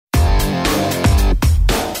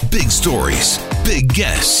stories, big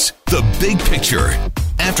guests, the big picture.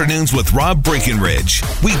 Afternoons with Rob Breckenridge.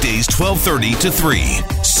 Weekdays 1230 to 3,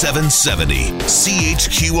 770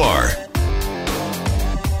 CHQR.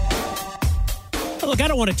 Look, I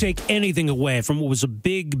don't want to take anything away from what was a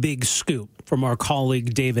big scoop from our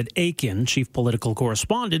colleague David Aiken, chief political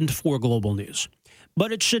correspondent for Global News.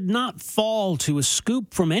 But it should not fall to a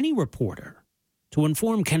scoop from any reporter to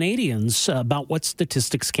inform Canadians about what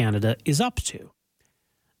Statistics Canada is up to.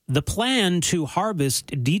 The plan to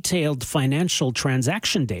harvest detailed financial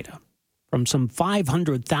transaction data from some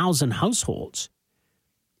 500,000 households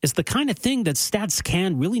is the kind of thing that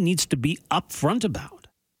StatsCan really needs to be upfront about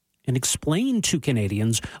and explain to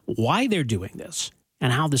Canadians why they're doing this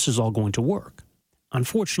and how this is all going to work.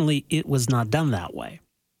 Unfortunately, it was not done that way.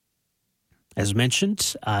 As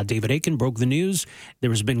mentioned, David Aiken broke the news.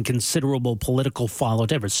 There has been considerable political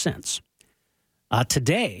fallout ever since.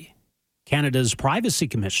 Today, Canada's Privacy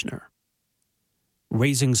Commissioner,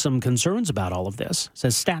 raising some concerns about all of this,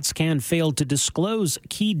 says StatsCan failed to disclose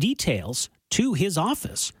key details to his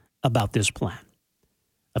office about this plan.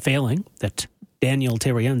 A failing that Daniel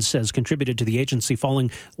Terrien says contributed to the agency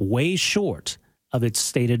falling way short of its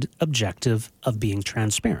stated objective of being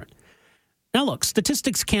transparent. Now, look,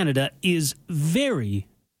 Statistics Canada is very,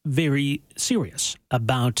 very serious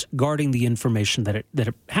about guarding the information that it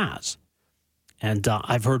has. And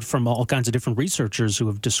I've heard from all kinds of different researchers who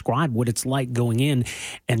have described what it's like going in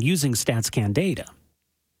and using StatsCan data.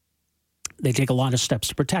 They take a lot of steps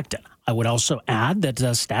to protect it. I would also add that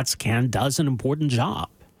StatsCan does an important job.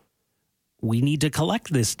 We need to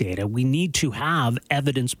collect this data. We need to have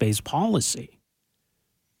evidence-based policy.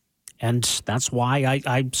 And that's why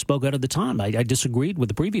I spoke out at the time. I disagreed with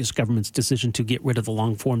the previous government's decision to get rid of the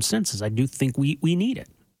long-form census. I do think we need it.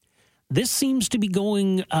 This seems to be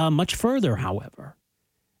going much further, however.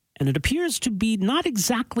 And it appears to be not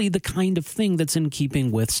exactly the kind of thing that's in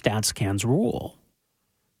keeping with StatsCan's rule.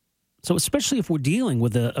 So especially if we're dealing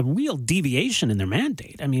with a real deviation in their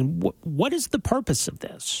mandate, I mean, what is the purpose of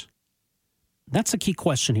this? That's a key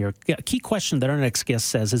question here. A key question that our next guest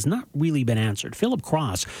says has not really been answered. Philip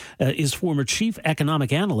Cross is former Chief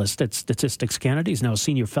Economic Analyst at Statistics Canada. He's now a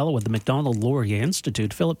Senior Fellow at the Macdonald-Laurier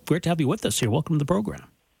Institute. Philip, great to have you with us here. Welcome to the program.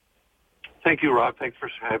 Thank you, Rob. Thanks for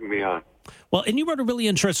having me on. Well, and you wrote a really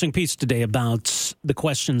interesting piece today about the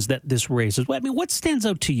questions that this raises. I mean, what stands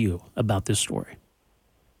out to you about this story?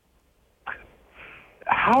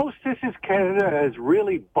 How Statistics Canada has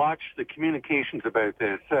really botched the communications about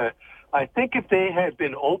this. I think if they had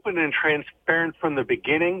been open and transparent from the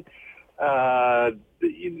beginning,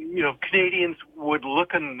 Canadians would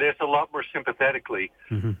look on this a lot more sympathetically.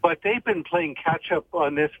 Mm-hmm. But they've been playing catch-up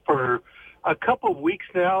on this for a couple of weeks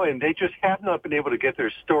now, and they just have not been able to get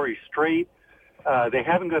their story straight. They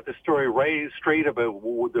haven't got the story straight about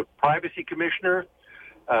the Privacy Commissioner.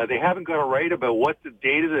 They haven't got it right about what the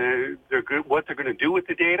data what they're going to do with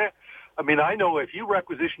the data. I mean, I know if you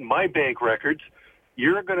requisition my bank records,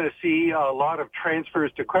 you're going to see a lot of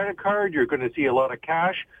transfers to credit card. You're going to see a lot of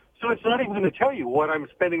cash. So it's not even going to tell you what I'm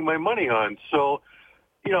spending my money on. So,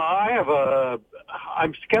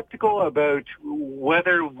 I'm skeptical about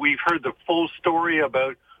whether we've heard the full story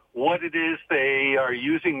about what it is they are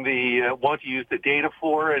using want to use the data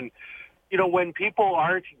for. And, when people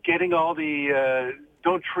aren't getting all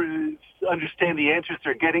don't understand the answers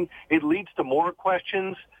they're getting, it leads to more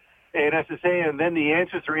questions. And as I say, and then the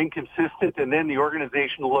answers are inconsistent, and then the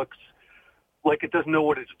organization looks like it doesn't know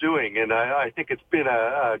what it's doing. And I think it's been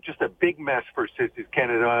just a big mess for Statistics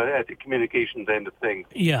Canada at the communications end of things.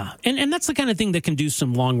 Yeah, and that's the kind of thing that can do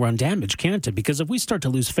some long-run damage, can't it? Because if we start to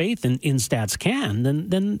lose faith in StatsCan, then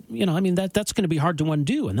that's going to be hard to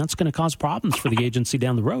undo, and that's going to cause problems for the agency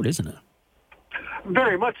down the road, isn't it?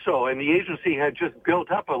 Very much so. And the agency had just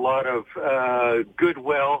built up a lot of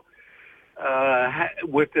goodwill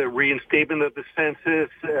with the reinstatement of the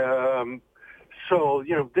census.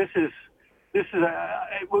 This is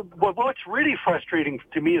what's really frustrating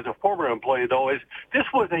to me as a former employee, though, is this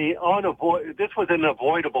was an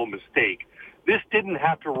avoidable mistake. This didn't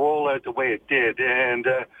have to roll out the way it did, and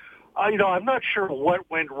I'm not sure what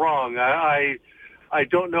went wrong. I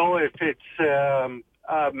don't know if it's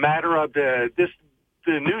a matter of the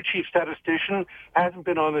new chief statistician hasn't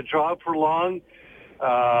been on the job for long.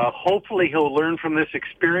 Hopefully he'll learn from this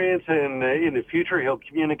experience, and in the future he'll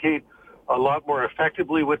communicate a lot more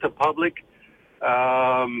effectively with the public.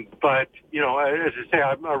 But, as I say,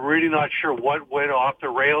 I'm really not sure what went off the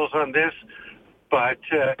rails on this. But,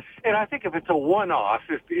 and I think if it's a one-off,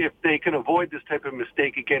 if they can avoid this type of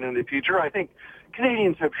mistake again in the future, I think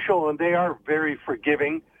Canadians have shown they are very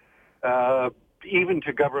forgiving, even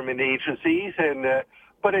to government agencies. And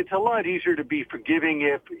but it's a lot easier to be forgiving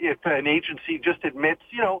if an agency just admits,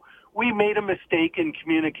 we made a mistake in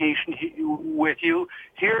communication with you.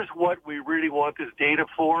 Here's what we really want this data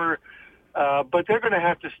for. But they're going to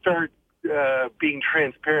have to start being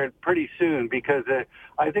transparent pretty soon, because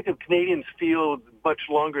I think if Canadians feel much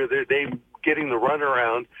longer that they're getting the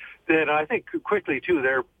runaround, then I think quickly, too,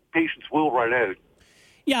 their patience will run out.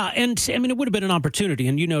 Yeah, and I mean, it would have been an opportunity,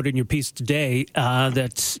 and you noted in your piece today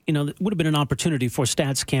that, it would have been an opportunity for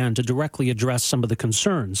StatsCan to directly address some of the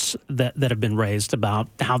concerns that have been raised about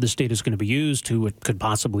how this data is going to be used, who it could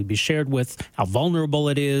possibly be shared with, how vulnerable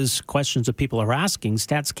it is, questions that people are asking.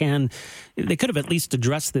 StatsCan, they could have at least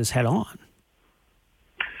addressed this head on.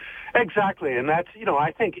 Exactly, and that's,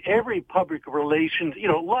 I think every public relations,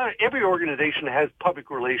 every organization has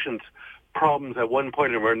public relations problems at one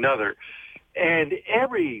point or another. And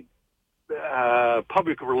every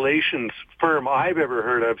public relations firm I've ever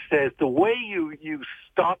heard of says the way you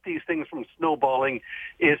stop these things from snowballing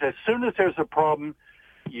is as soon as there's a problem,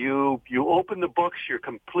 you open the books, you're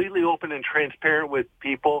completely open and transparent with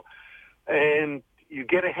people, and you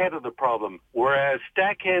get ahead of the problem. Whereas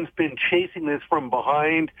StatCan's been chasing this from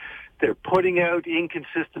behind. They're putting out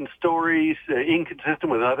inconsistent stories,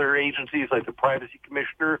 inconsistent with other agencies like the Privacy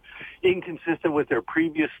Commissioner, inconsistent with their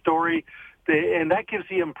previous story. And that gives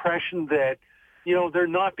the impression that, they're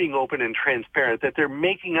not being open and transparent, that they're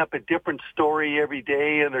making up a different story every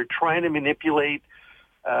day, and they're trying to manipulate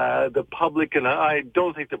the public. And I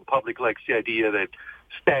don't think the public likes the idea that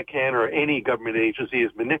StatCan or any government agency is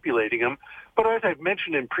manipulating them. But as I've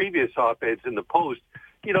mentioned in previous op-eds in the Post,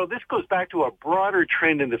 this goes back to a broader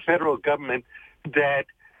trend in the federal government that,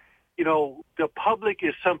 the public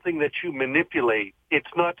is something that you manipulate. It's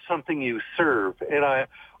not something you serve. And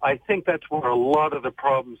I think that's where a lot of the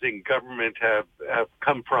problems in government have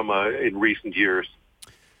come from in recent years.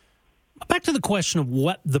 Back to the question of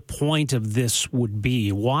what the point of this would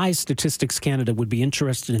be, why Statistics Canada would be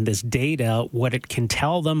interested in this data, what it can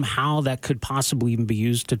tell them, how that could possibly even be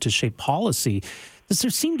used to shape policy. Does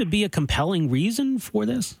there seem to be a compelling reason for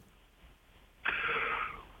this?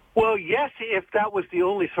 Well, yes, if that was the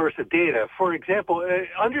only source of data. For example,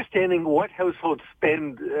 understanding what households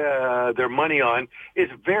spend their money on is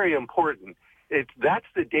very important. That's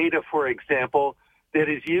the data, for example, that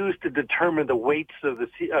is used to determine the weights of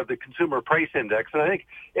the consumer price index. And I think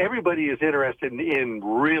everybody is interested in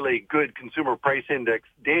really good consumer price index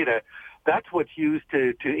data. That's what's used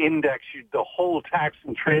to index the whole tax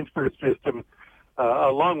and transfer system,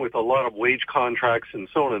 along with a lot of wage contracts and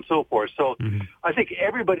so on and so forth. So I think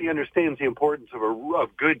everybody understands the importance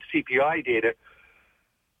of good CPI data.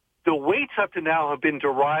 The weights up to now have been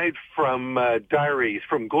derived from diaries,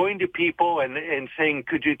 from going to people and saying,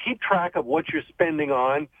 could you keep track of what you're spending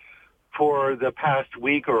on for the past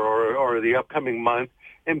week or the upcoming month?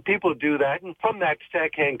 And people do that. And from that,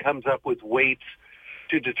 StatCan comes up with weights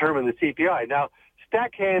to determine the CPI. Now,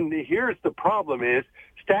 StatCan, here's the problem is,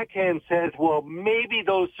 StatCan says, well, maybe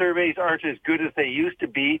those surveys aren't as good as they used to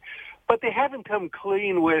be, but they haven't come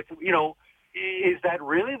clean with, is that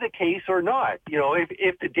really the case or not?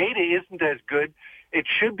 If the data isn't as good, it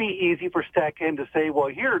should be easy for StatCan to say, well,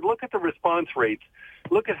 here, look at the response rates.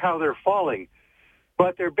 Look at how they're falling.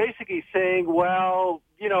 But they're basically saying, well,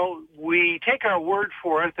 we take our word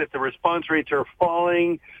for it that the response rates are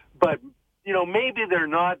falling, but maybe they're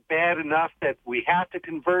not bad enough that we have to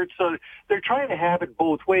convert. So they're trying to have it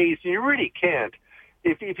both ways. And you really can't.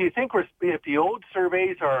 If you think if the old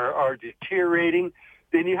surveys are deteriorating,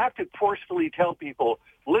 then you have to forcefully tell people,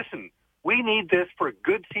 listen, we need this for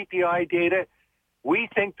good CPI data. We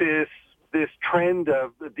think this trend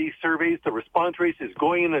of these surveys, the response rates, is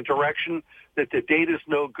going in a direction that the data's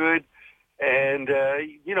no good. And,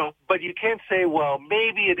 but you can't say, well,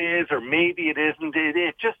 maybe it is or maybe it isn't.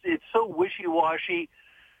 It's so wishy-washy.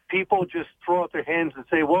 People just throw up their hands and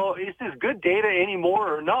say, well, is this good data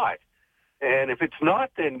anymore or not? And if it's not,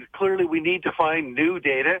 then clearly we need to find new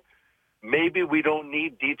data. Maybe we don't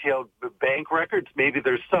need detailed bank records. Maybe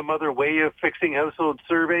there's some other way of fixing household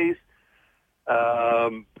surveys.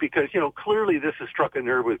 Because, clearly this has struck a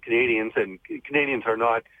nerve with Canadians, and Canadians are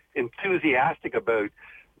not enthusiastic about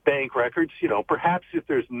bank records. Perhaps if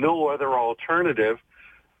there's no other alternative,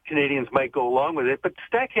 Canadians might go along with it. But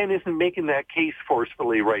StatCan isn't making that case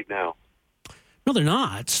forcefully right now. No, they're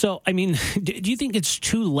not. So, I mean, do you think it's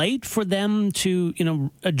too late for them to,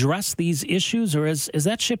 address these issues, or is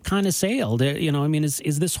that ship kind of sailed?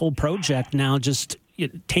 Is this whole project now just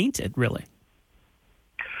tainted, really?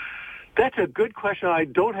 That's a good question. I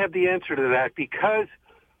don't have the answer to that because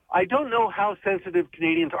I don't know how sensitive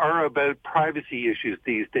Canadians are about privacy issues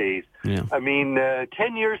these days. Yeah. I mean,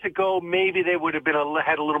 10 years ago, maybe they would have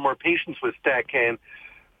had a little more patience with StatCan.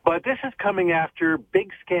 But this is coming after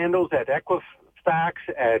big scandals at Equifax,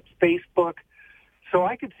 at Facebook. So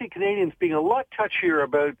I could see Canadians being a lot touchier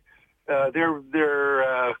about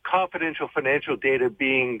their confidential financial data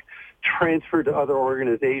being transferred to other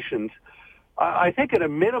organizations. I think at a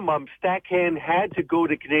minimum, StatCan had to go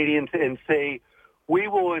to Canadians and say, we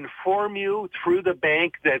will inform you through the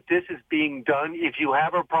bank that this is being done. If you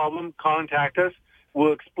have a problem, contact us.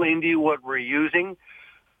 We'll explain to you what we're using.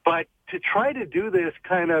 But to try to do this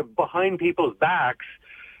kind of behind people's backs,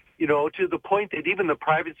 you know, to the point that even the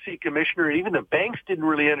privacy commissioner and even the banks didn't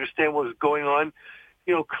really understand what was going on,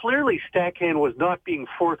 you know, clearly StatCan was not being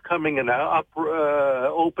forthcoming and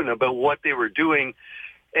open about what they were doing.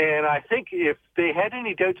 And I think if they had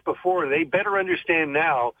any doubts before, they better understand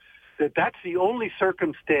now that that's the only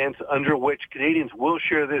circumstance under which Canadians will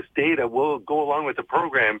share this data, will go along with the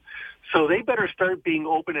program. So they better start being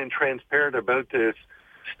open and transparent about this,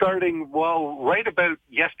 starting, well, right about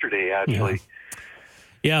yesterday, actually.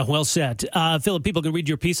 Yeah, well said. Philip, people can read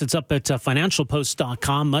your piece. It's up at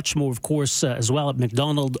financialpost.com. Much more, of course, as well at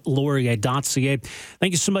macdonaldlaurier.ca.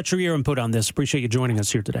 Thank you so much for your input on this. Appreciate you joining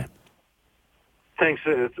us here today. Thanks,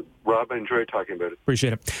 Rob. I enjoyed talking about it.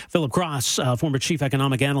 Appreciate it. Philip Cross, former Chief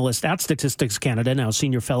Economic Analyst at Statistics Canada, now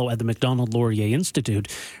Senior Fellow at the Macdonald-Laurier Institute,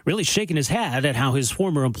 really shaking his head at how his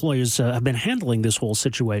former employers have been handling this whole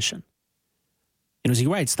situation. And as he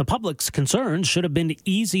writes, the public's concerns should have been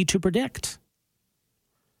easy to predict.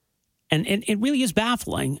 And it really is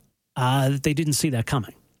baffling that they didn't see that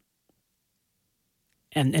coming.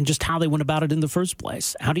 And just how they went about it in the first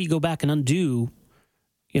place. How do you go back and undo,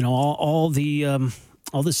 you know, all the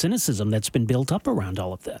cynicism that's been built up around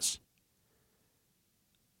all of this?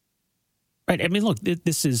 Right. I mean, look,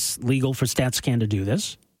 this is legal for StatsCan to do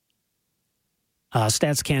this.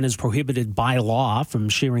 StatsCan is prohibited by law from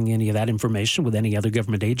sharing any of that information with any other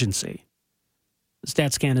government agency.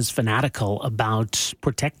 StatsCan is fanatical about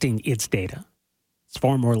protecting its data. It's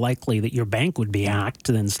far more likely that your bank would be hacked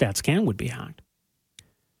than StatsCan would be hacked.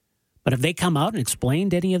 But have they come out and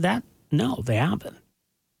explained any of that? No, they haven't.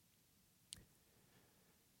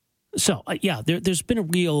 So, there's been a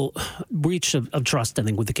real breach of trust, I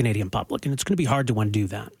think, with the Canadian public, and it's going to be hard to undo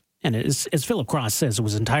that. And as Philip Cross says, it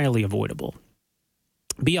was entirely avoidable.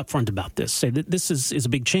 Be upfront about this. Say that this is a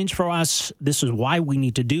big change for us. This is why we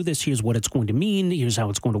need to do this. Here's what it's going to mean. Here's how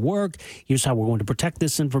it's going to work. Here's how we're going to protect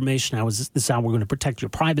this information. This is how we're going to protect your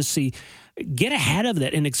privacy. Get ahead of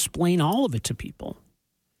that and explain all of it to people.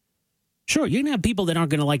 Sure, you're going to have people that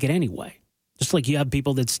aren't going to like it anyway. Just like you have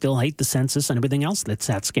people that still hate the census and everything else that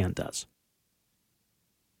StatScan does.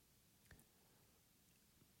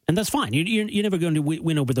 And that's fine. You're never going to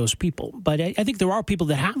win over those people. But I think there are people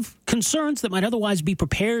that have concerns that might otherwise be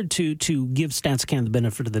prepared to give StatsCan the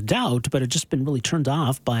benefit of the doubt, but have just been really turned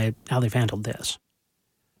off by how they've handled this.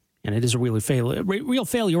 And it is a real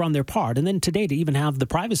failure on their part. And then today to even have the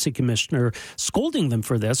privacy commissioner scolding them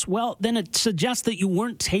for this, well, then it suggests that you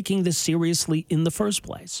weren't taking this seriously in the first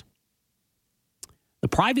place. The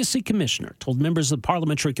privacy commissioner told members of the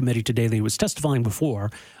parliamentary committee today that he was testifying before,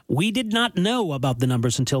 we did not know about the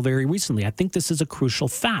numbers until very recently. I think this is a crucial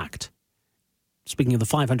fact. Speaking of the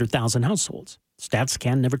 500,000 households,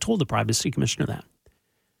 StatsCan never told the privacy commissioner that.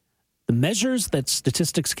 The measures that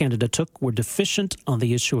Statistics Canada took were deficient on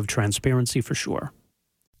the issue of transparency for sure.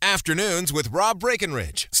 Afternoons with Rob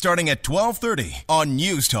Breckenridge, starting at 12:30 on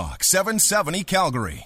News Talk 770 Calgary.